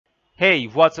Hey,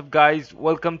 what's up guys?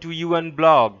 Welcome to UN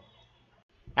blog.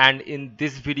 And in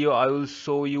this video I will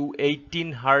show you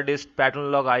 18 hardest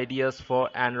pattern lock ideas for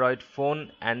Android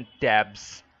phone and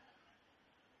tabs.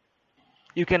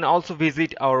 You can also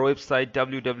visit our website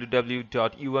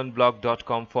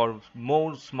www.unblog.com for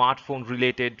more smartphone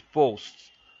related posts.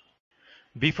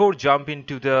 Before jump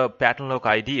into the pattern lock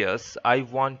ideas, I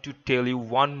want to tell you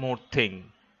one more thing.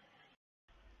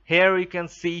 Here you can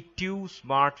see two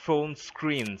smartphone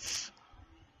screens.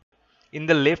 In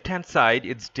the left hand side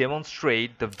it's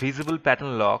demonstrate the visible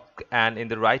pattern lock, and in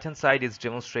the right hand side it's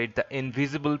demonstrate the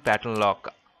invisible pattern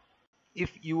lock.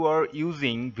 If you are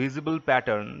using visible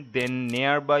pattern, then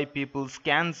nearby people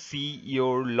can see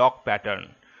your lock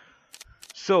pattern.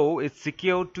 So it's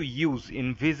secure to use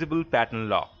invisible pattern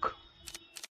lock.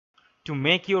 To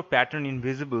make your pattern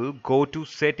invisible, go to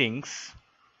settings.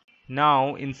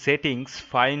 Now in settings,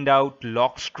 find out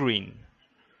lock screen.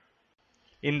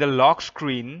 In the lock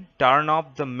screen, turn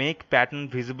off the Make Pattern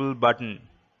Visible button.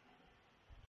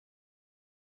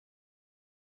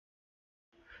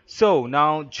 So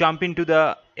now jump into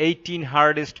the 18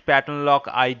 hardest pattern lock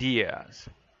ideas.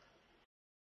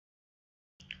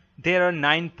 There are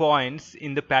 9 points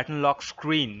in the pattern lock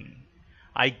screen.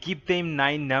 I give them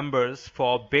 9 numbers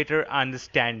for better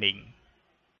understanding.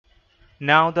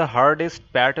 Now the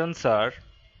hardest patterns are: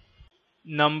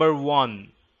 number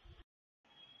 1,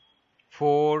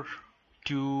 4,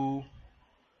 2,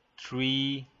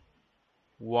 3,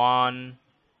 1,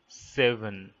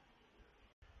 7.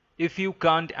 If you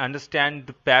can't understand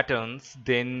the patterns,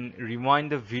 then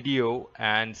rewind the video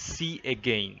and see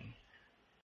again.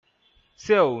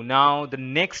 So now the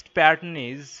next pattern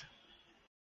is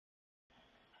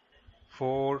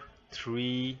 4,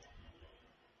 3,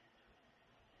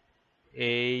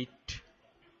 8,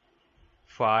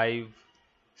 5,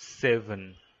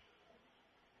 7.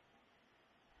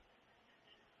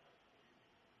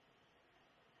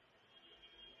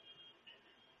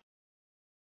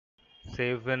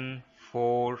 Seven,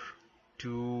 4,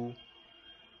 2,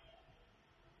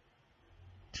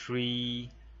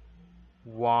 3,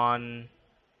 1,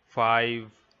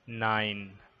 5,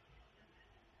 9.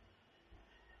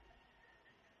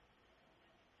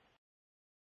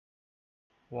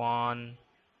 One,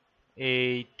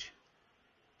 8,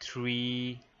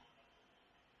 3,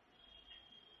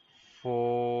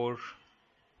 4,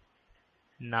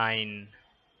 9.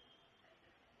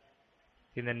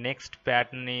 Then the next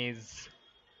pattern is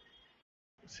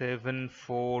 7,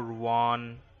 4,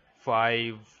 1,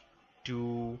 5,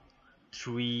 2,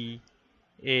 3,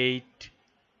 8,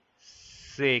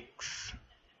 6.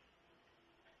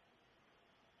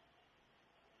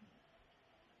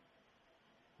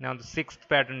 Now the sixth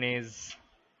pattern is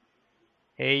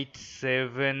 8,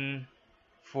 7,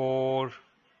 4,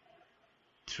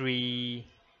 3,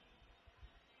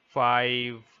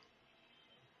 5,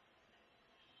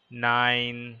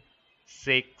 9,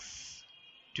 6,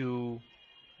 2,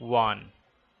 1.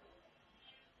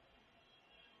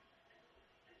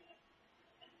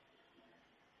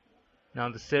 Now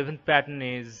the seventh pattern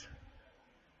is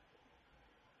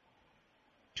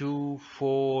 2,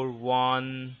 4,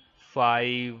 1,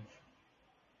 5,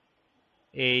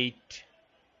 8,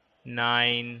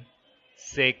 9,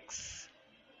 6,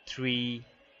 3,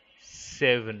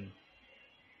 7.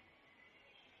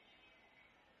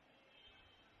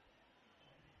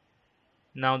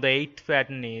 Now the eighth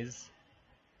pattern is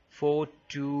 4,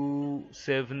 2,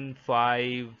 7,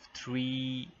 5,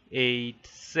 3, 8,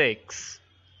 6.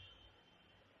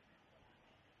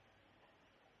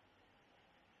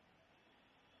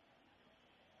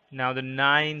 Now the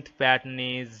ninth pattern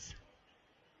is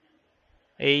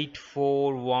 8,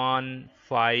 4, 1,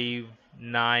 5,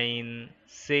 9,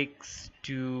 6,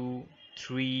 2,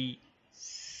 3,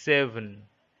 7.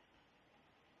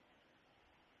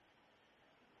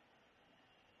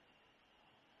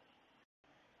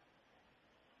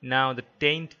 Now the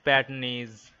 10th pattern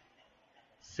is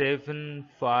 7,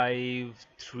 5,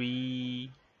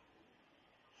 3,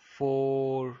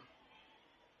 4,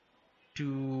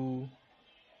 2,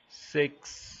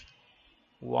 6,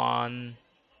 1,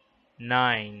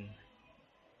 9.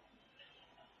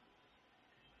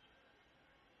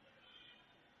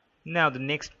 Now the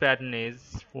next pattern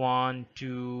is 1,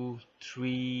 2,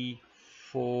 3,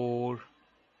 4,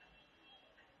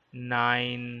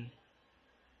 9,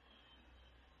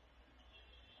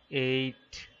 8,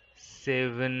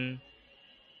 7,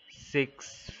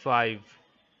 6, 5.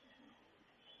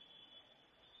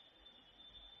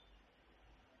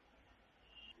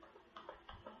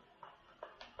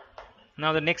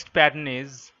 Now the next pattern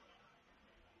is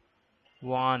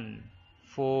 1,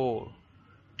 4,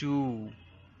 2,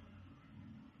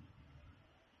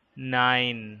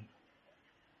 9,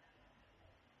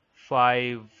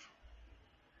 5,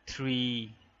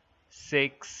 3,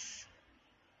 6,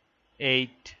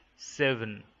 8,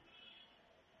 7.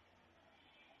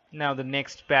 Now the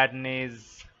next pattern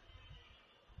is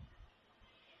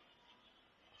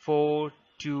 4,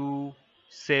 2,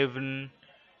 7,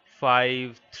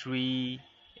 5, 3,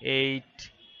 8,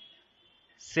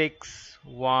 6,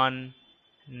 1,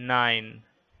 9.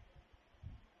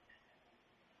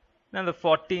 Now the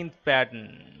 14th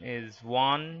pattern is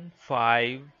 1,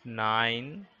 5,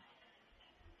 9,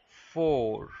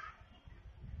 4,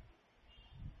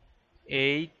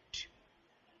 8,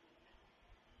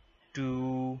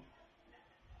 2,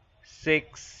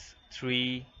 6,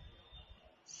 3,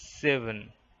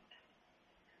 7.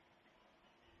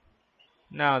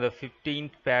 Now the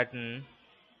 15th pattern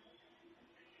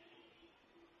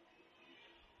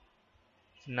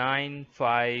is 9,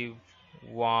 5,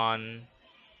 1,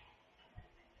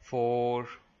 4,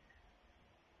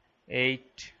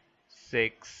 8,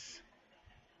 6,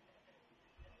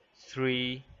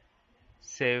 3,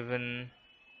 7,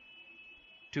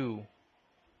 2.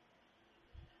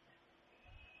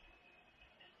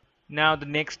 Now the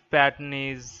next pattern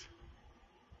is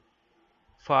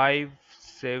 5,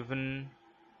 7,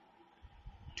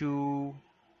 2,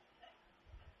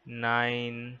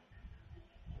 9,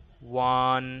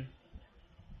 1,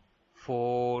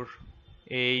 4,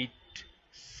 8,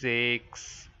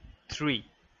 6, 3.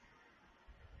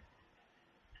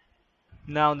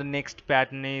 Now the next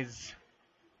pattern is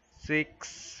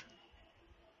 6,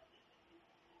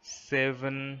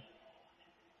 7,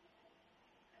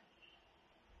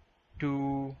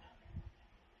 2,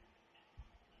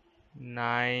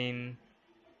 9,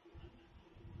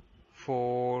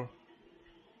 4,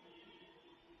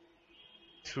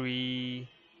 3,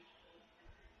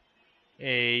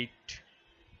 8,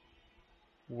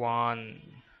 1.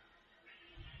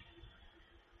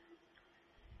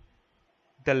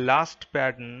 The last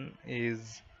pattern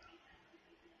is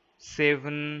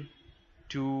 7,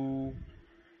 2,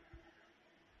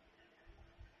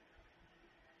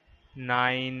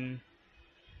 9,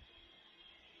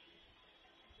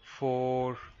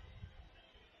 4,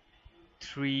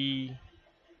 3,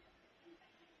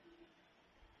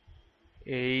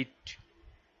 8,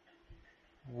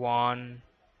 1,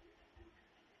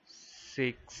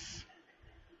 6,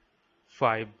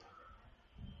 5.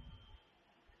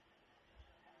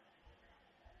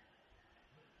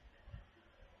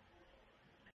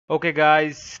 Okay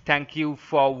guys, thank you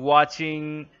for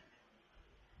watching.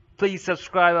 Please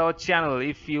subscribe our channel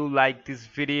if you like this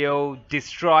video.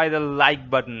 Destroy the like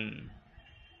button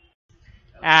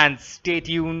and stay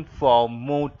tuned for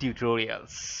more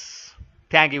tutorials.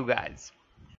 Thank you guys.